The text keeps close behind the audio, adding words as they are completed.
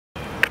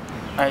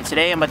Alright,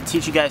 today I'm about to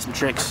teach you guys some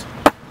tricks.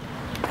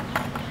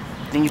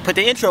 Then you put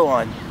the intro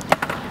on.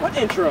 What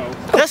intro?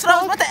 That's what I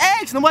was about to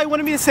ask. Nobody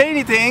wanted me to say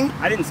anything.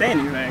 I didn't say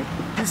anything.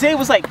 You say it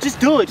was like, just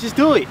do it, just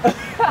do it.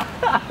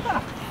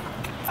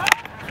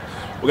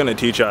 We're gonna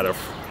teach you how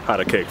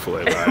to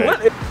kickflip,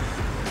 alright?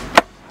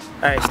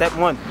 Alright, step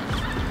one.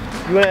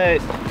 You wanna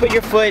put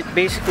your foot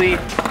basically,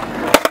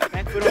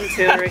 back foot on the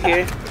tail right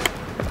here.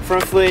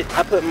 Front foot,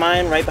 I put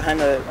mine right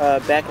behind the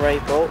back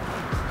right bolt.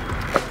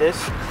 Like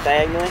this,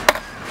 diagonally.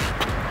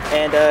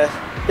 And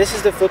this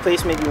is the foot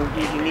placement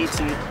you need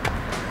to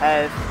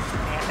have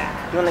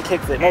doing the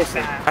kickflip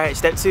mostly. Alright,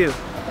 step two.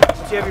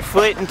 Once you have your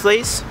foot in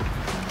place,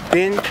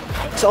 then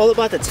it's all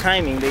about the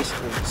timing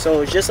basically.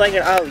 So just like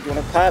an ollie, you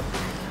want to pop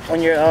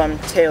on your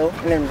tail,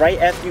 and then right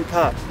after you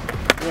pop,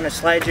 you want to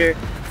slide your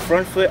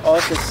front foot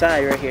off the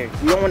side right here.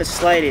 You don't want to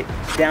slide it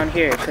down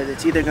here because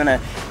it's either going to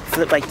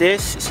flip like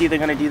this, it's either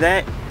going to do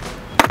that,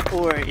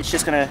 or it's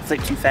just going to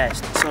flip too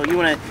fast. So you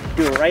want to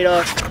do it right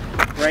off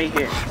right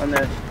here on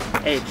the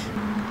edge.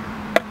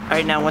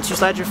 Alright, now once you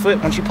slide your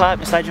foot, once you pop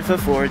and slide your foot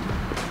forward,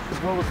 the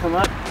board will come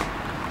up,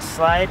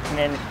 slide, and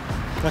then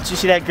once you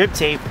see that grip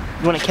tape,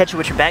 you want to catch it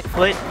with your back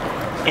foot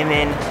and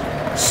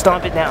then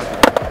stomp it down.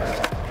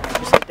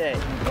 Just like that.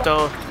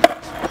 So,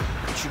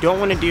 what you don't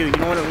want to do, you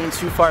don't want to lean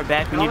too far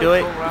back when you do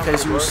it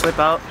because you will slip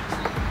out.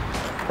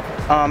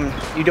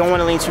 You don't want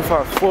to lean too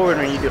far forward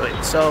when you do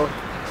it. So,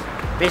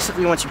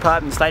 basically once you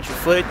pop and slide your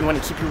foot, you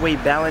want to keep your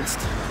weight balanced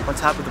on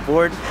top of the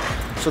board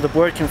so the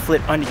board can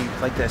flip under you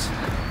like this.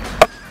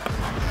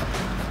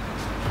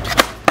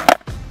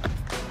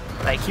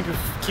 Like keep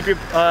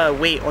your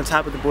weight on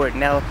top of the board.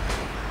 Now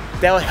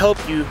that'll help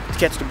you to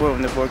catch the board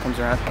when the board comes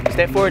around.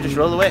 Step forward, just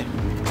roll away.